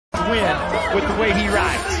win with the way he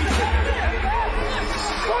rides.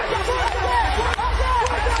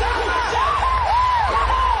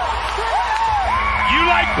 You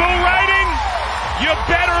like bull riding? You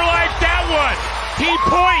better like that one. He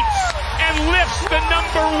points and lifts the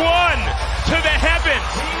number 1 to the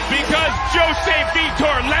heavens because José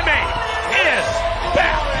Vitor Leme is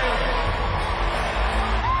back.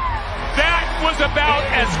 That was about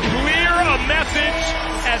as clear a message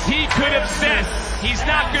as he could have sent. He's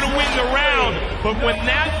not going to win the round, but when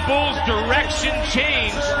that bull's direction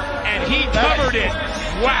changed and he covered it,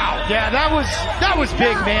 wow. Yeah, that was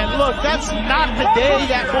big, man. Look, that's not the day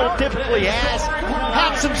that bull typically has.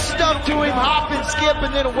 Had some stuff to him, hop and skip,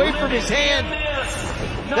 and then away from his hand.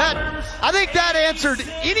 I think that answered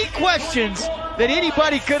any questions that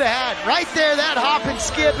anybody could have had. Right there, that hop and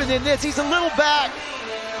skip, and then this. He's a little back,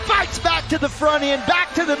 fights back to the front end,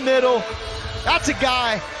 back to the middle. That's a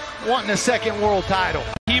guy wanting a second world title.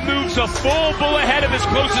 He moves a full bull ahead of his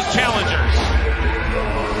closest challengers.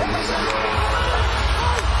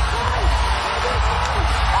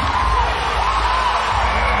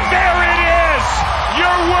 There it is!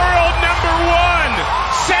 Your world number 1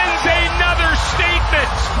 sends another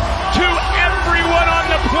statement to everyone on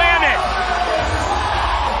the planet.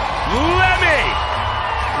 Leme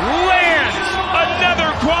lands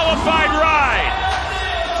another qualified ride.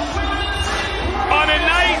 On a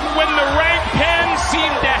night when the rank pen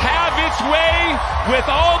seemed to have its way with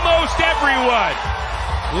almost everyone,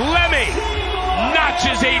 Leme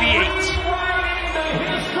notches 88.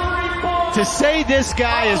 To say this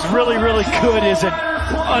guy is really, really good is an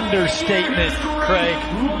understatement, Craig.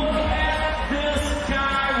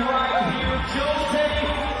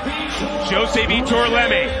 José Vitor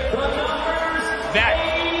Leme, that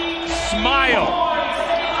smile,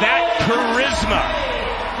 that charisma,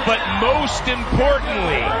 but most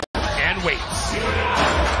importantly, and waits.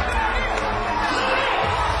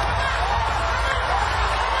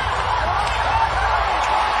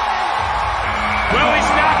 Well,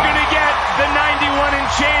 he's not going to get the 91 and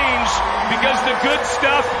change because the good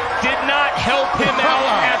stuff did not help him out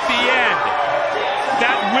at the end.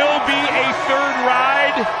 That will be a third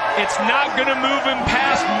ride. It's not going to move him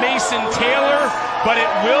past Mason Taylor, but it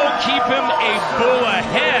will keep him a bull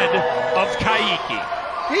ahead of Kaiki.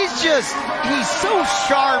 He's so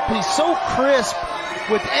sharp, he's so crisp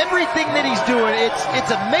with everything that he's doing.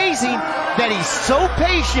 It's amazing that he's so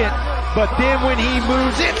patient, but then when he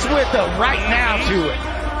moves, it's with a right now to it.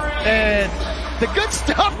 And the good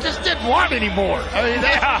stuff just didn't want anymore. I mean,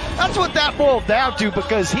 that's what that boiled down to,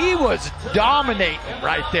 because he was dominating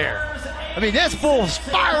right there. I mean, this bull's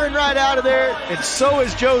firing right out of there, and so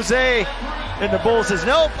is Jose. And the bull says,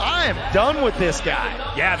 nope, I am done with this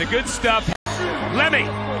guy. Yeah, the good stuff. Leme,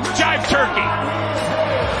 jive turkey.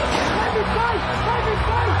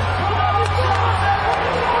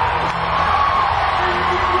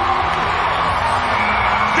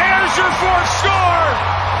 There's your 4th score.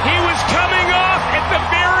 He was coming off at the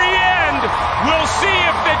very end. We'll see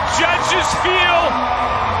if the judges feel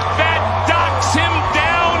that docks him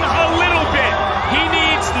down a little bit. He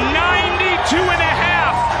needs 92 and a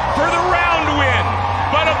half for the round win.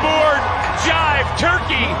 But aboard Jive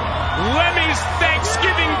Turkey, Leme's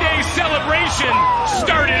Thanksgiving Day celebration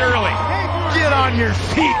started early. Get on your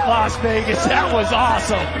feet, Las Vegas. That was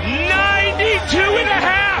awesome. 92 and a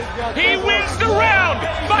half. He wins the round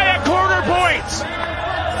by a quarter point.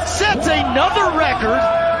 Sets another record.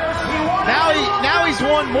 Now he's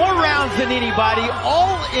won more rounds than anybody.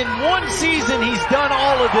 All in one season, he's done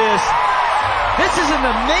all of this. This is an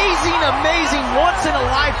amazing, amazing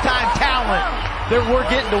once-in-a-lifetime talent that we're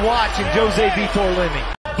getting to watch in José Vitor Leme.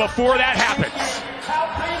 Before that happens,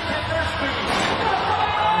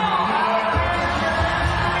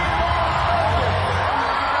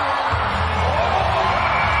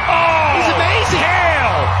 he's amazing.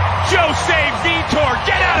 Hail José Vitor,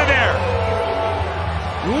 get out of there.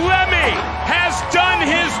 Leme has done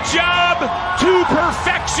his job to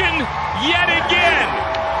perfection yet again.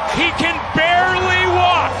 He can barely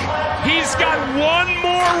walk. He's got one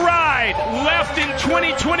more ride left in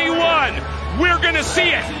 2021. We're going to see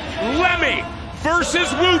it. Leme versus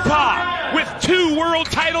Woopa with 2 world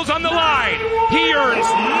titles on the line. He earns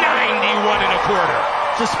 91 and a quarter.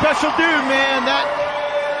 It's a special dude, man.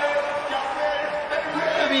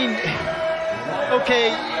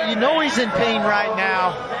 Okay, you know he's in pain right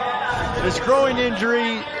now. This growing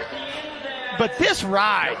injury. But this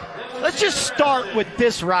ride, let's just start with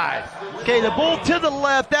this ride. Okay, the bull to the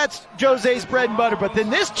left, that's Jose's bread and butter. But then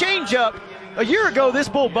this changeup, a year ago, this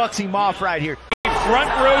bull bucks him off right here.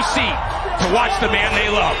 Front row seat to watch the man they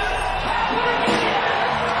love.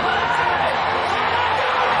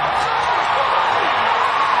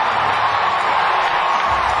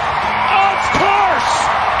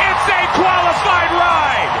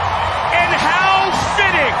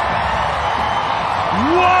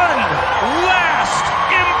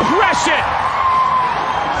 possession.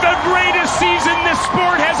 The greatest season this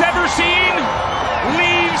sport has ever seen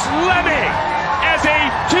leaves Leme as a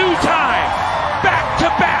two-time,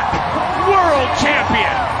 back-to-back world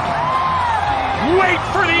champion. Wait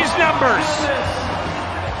for these numbers.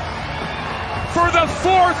 For the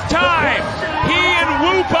fourth time, he and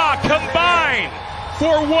Whoopa combine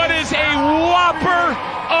for what is a whopper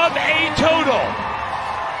of a total.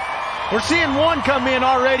 We're seeing one come in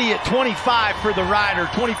already at 25 for the rider,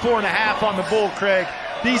 24.5 on the bull, Craig.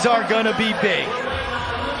 These are going to be big.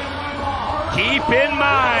 Keep in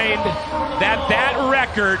mind that that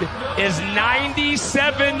record is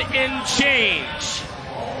 97 and change.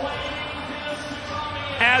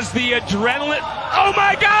 As the adrenaline, oh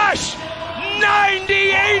my gosh,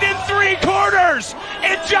 98 3/4.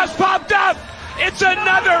 It just popped up. It's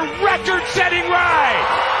another record-setting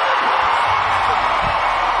ride.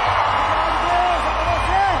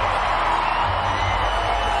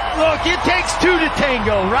 Look, it takes two to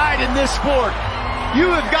tango, right, in this sport.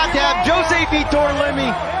 You have got to have José Vitor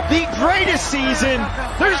Leme, the greatest season.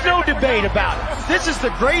 There's no debate about it. This is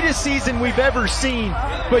the greatest season we've ever seen,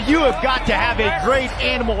 but you have got to have a great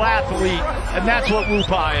animal athlete, and that's what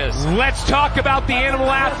Whoopa is. Let's talk about the animal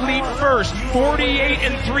athlete first. 48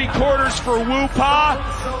 3/4 for Whoopa.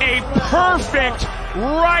 A perfect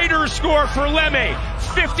rider score for Leme.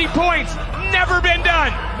 50 points. Never been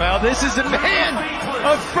done. Well, this is a man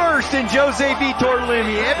of first in José Vitor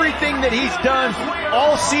Leme. Everything that he's done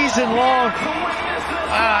all season long,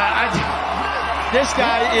 this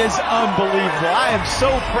guy is unbelievable. I am so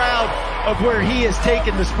proud of where he has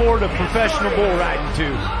taken the sport of professional bull riding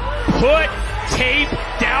to. Put tape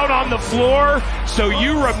down on the floor so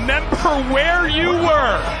you remember where you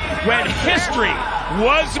were when history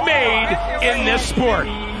was made in this sport.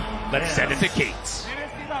 Let's send it to Kate.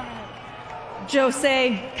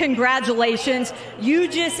 Jose, congratulations. You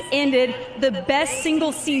just ended the best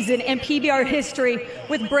single season in PBR history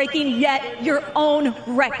with breaking yet your own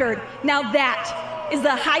record. Now that is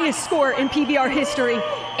the highest score in PBR history,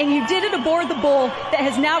 and you did it aboard the bull that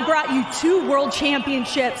has now brought you 2 world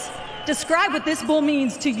championships. Describe what this bull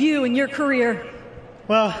means to you and your career.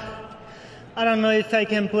 Well, I don't know if I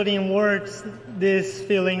can put in words this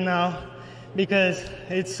feeling now because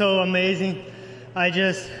it's so amazing. I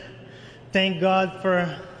just thank God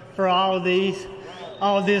for all these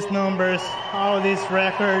numbers, all these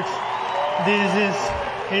records.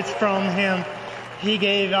 It's from Him. He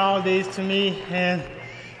gave all these to me, and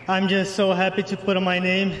I'm just so happy to put my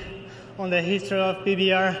name on the history of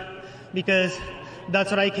PBR because that's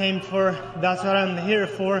what I came for. That's what I'm here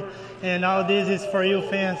for, and all this is for you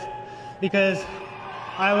fans because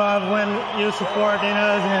I love when you supporting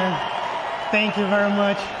us, and thank you very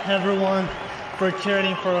much, everyone, for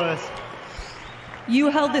cheering for us.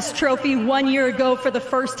 You held this trophy 1 year ago for the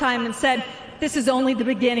first time and said, this is only the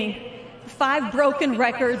beginning. 5 broken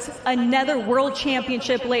records, another world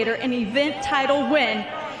championship later, an event title win,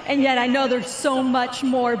 and yet I know there's so much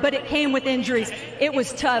more, but it came with injuries. It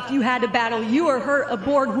was tough. You had to battle. You were hurt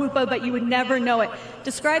aboard Whoopa, but you would never know it.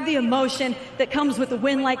 Describe the emotion that comes with a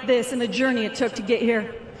win like this and the journey it took to get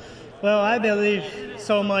here. Well, I believe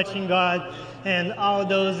so much in God, and all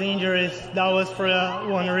those injuries, that was for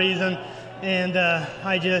one reason. And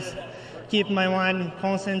I just keep my mind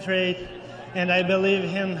concentrate, and I believe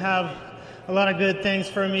Him have a lot of good things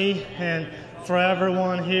for me and for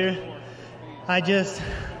everyone here. I just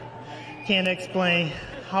can't explain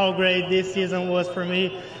how great this season was for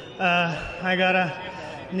me. I got a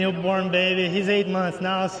newborn baby. He's 8 months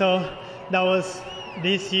now, so that was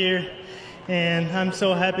this year. And I'm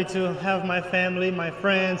so happy to have my family, my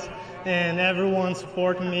friends, and everyone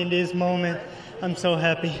supporting me in this moment. I'm so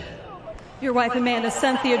happy. Your wife Amanda,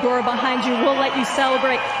 son Theodora behind you, will let you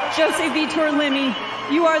celebrate. José Vitor Leme,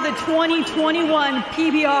 you are the 2021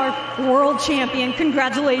 PBR World Champion.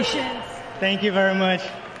 Congratulations. Thank you very much.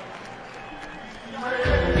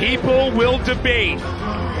 People will debate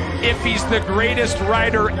if he's the greatest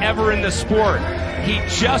rider ever in the sport. He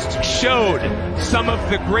just showed some of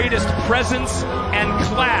the greatest presence and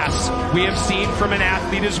class we have seen from an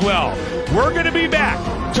athlete as well. We're going to be back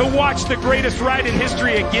to watch the greatest ride in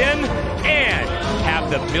history again and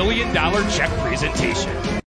have the $1 million check presentation.